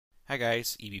Hi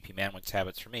guys, EBPMAN with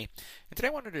Habits for Me. And today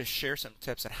I wanted to share some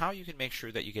tips on how you can make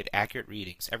sure that you get accurate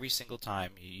readings every single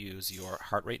time you use your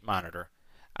heart rate monitor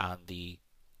on the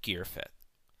Gear Fit.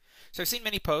 So I've seen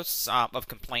many posts of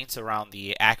complaints around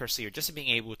the accuracy or just being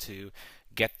able to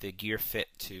get the Gear Fit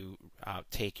to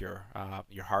take your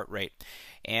heart rate.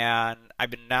 And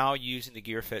I've been now using the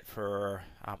Gear Fit for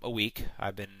a week.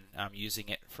 I've been using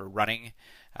it for running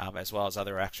as well as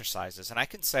other exercises. And I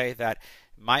can say that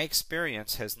my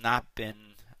experience has not been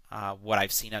what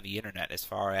I've seen on the internet as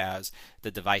far as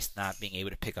the device not being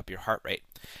able to pick up your heart rate.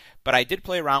 But I did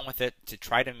play around with it to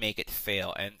try to make it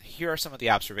fail. And here are some of the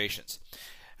observations.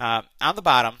 On the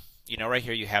bottom, right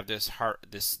here you have this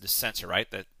sensor, right?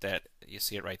 That you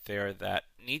see it right there. That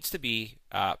needs to be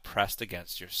pressed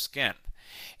against your skin,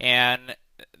 and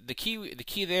the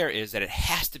key there is that it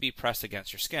has to be pressed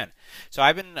against your skin. So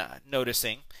I've been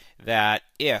noticing that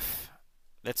if,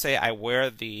 let's say, I wear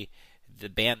the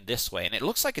band this way, and it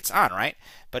looks like it's on, right?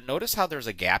 But notice how there's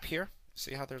a gap here.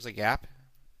 See how there's a gap?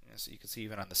 So you can see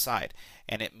even on the side,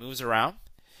 and it moves around.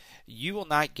 You will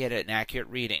not get an accurate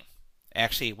reading.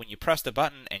 Actually, when you press the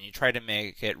button and you try to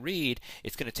make it read,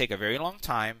 it's going to take a very long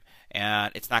time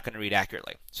and it's not going to read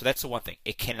accurately. So that's the one thing.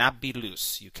 It cannot be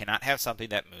loose. You cannot have something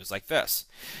that moves like this.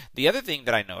 The other thing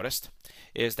that I noticed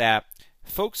is that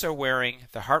folks are wearing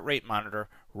the heart rate monitor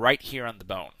right here on the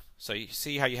bone. So you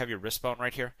see how you have your wrist bone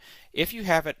right here? If you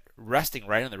have it resting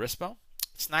right on the wrist bone,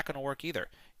 it's not going to work either.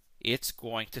 It's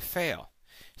going to fail.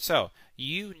 So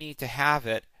you need to have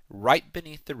it right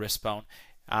beneath the wrist bone.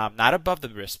 Not above the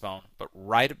wrist bone, but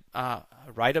right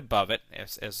above it,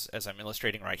 as I'm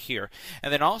illustrating right here.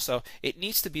 And then also, it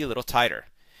needs to be a little tighter.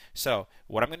 So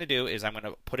what I'm going to do is I'm going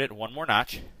to put it one more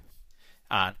notch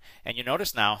on, and you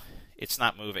notice now it's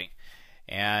not moving,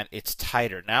 and it's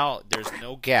tighter. Now there's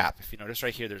no gap. If you notice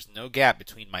right here, there's no gap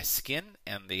between my skin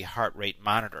and the heart rate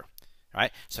monitor.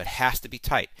 Right? So it has to be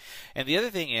tight. And the other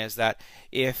thing is that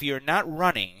if you're not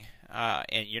running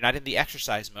and you're not in the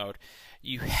exercise mode,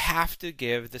 you have to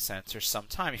give the sensor some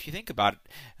time. If you think about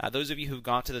it, those of you who've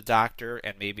gone to the doctor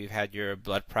and maybe you've had your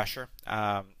blood pressure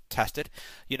tested,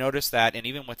 you notice that, and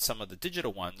even with some of the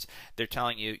digital ones, they're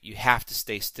telling you you have to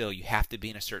stay still, you have to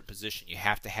be in a certain position, you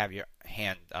have to have your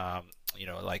hand,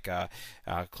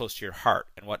 close to your heart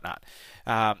and whatnot.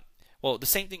 Well, the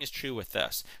same thing is true with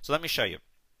this. So let me show you.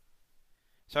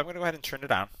 So I'm going to go ahead and turn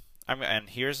it on,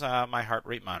 and here's my heart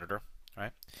rate monitor,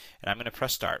 right? And I'm going to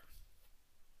press start.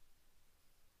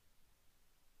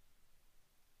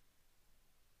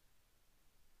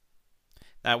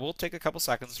 Now, it will take a couple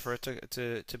seconds for it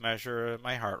to measure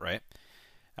my heart rate.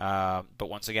 But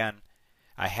once again,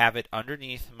 I have it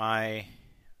underneath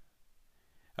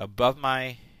above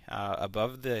my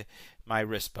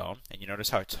wrist bone, and you notice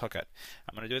how I took it.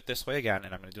 I'm going to do it this way again,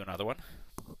 and I'm going to do another one.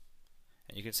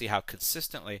 And you can see how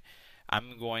consistently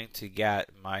I'm going to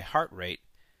get my heart rate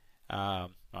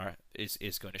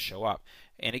is going to show up.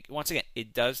 And once again,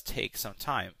 it does take some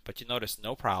time, but you notice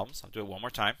no problems. I'll do it one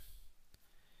more time.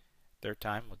 Third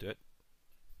time, we'll do it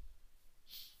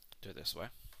this way.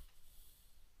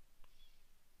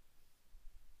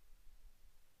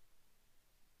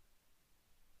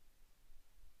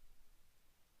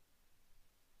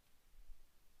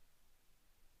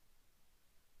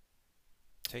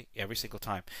 See, every single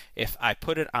time. If I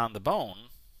put it on the bone,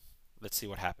 let's see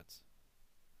what happens.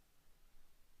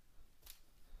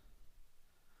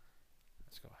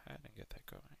 Let's go ahead and get that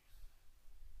going.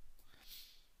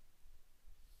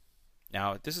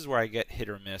 Now, this is where I get hit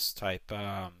or miss type.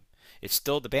 It's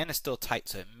still, the band is still tight,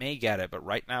 so it may get it, but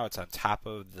right now it's on top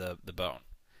of the bone.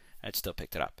 It still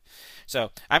picked it up.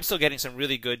 So I'm still getting some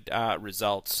really good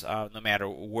results no matter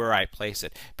where I place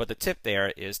it. But the tip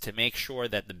there is to make sure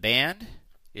that the band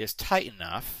is tight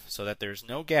enough so that there's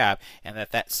no gap and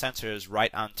that sensor is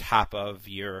right on top of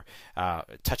your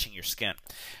touching your skin.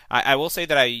 I will say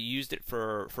that I used it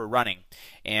for running,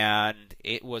 and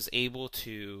it was able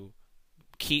to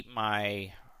keep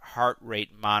my heart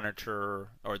rate monitor,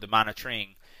 or the monitoring,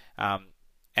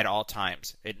 at all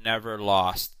times. It never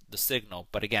lost the signal,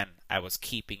 but again, I was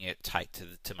keeping it tight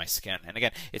to my skin. And again,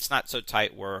 it's not so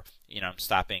tight where I'm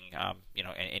stopping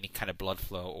any kind of blood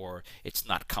flow, or it's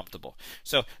not comfortable.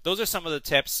 So those are some of the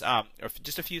tips, or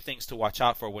just a few things to watch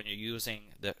out for when you're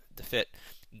using the Fit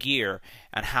gear,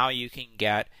 and how you can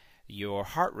get your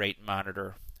heart rate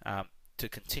monitor to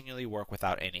continually work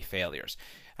without any failures.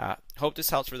 Hope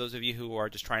this helps for those of you who are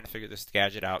just trying to figure this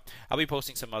gadget out. I'll be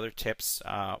posting some other tips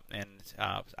and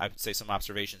I would say some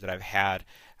observations that I've had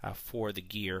for the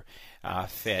Gear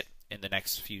Fit in the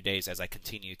next few days as I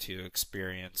continue to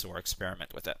experience or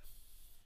experiment with it.